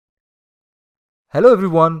Hello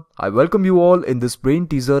everyone, I welcome you all in this brain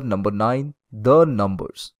teaser number 9, the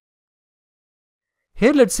numbers.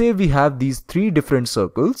 Here let's say we have these 3 different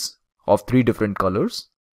circles of 3 different colors.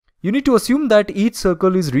 You need to assume that each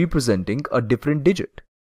circle is representing a different digit.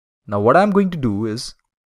 Now what I'm going to do is,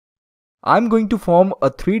 I'm going to form a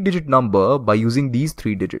 3-digit number by using these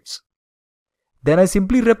 3 digits. Then I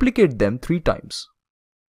simply replicate them 3 times.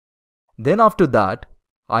 Then after that,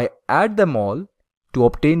 I add them all to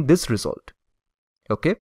obtain this result.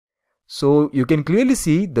 Okay, so you can clearly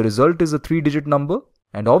see the result is a 3-digit number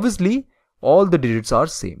and obviously all the digits are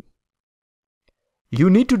same. You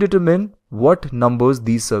need to determine what numbers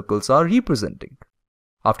these circles are representing.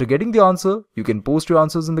 After getting the answer, you can post your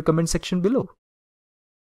answers in the comment section below.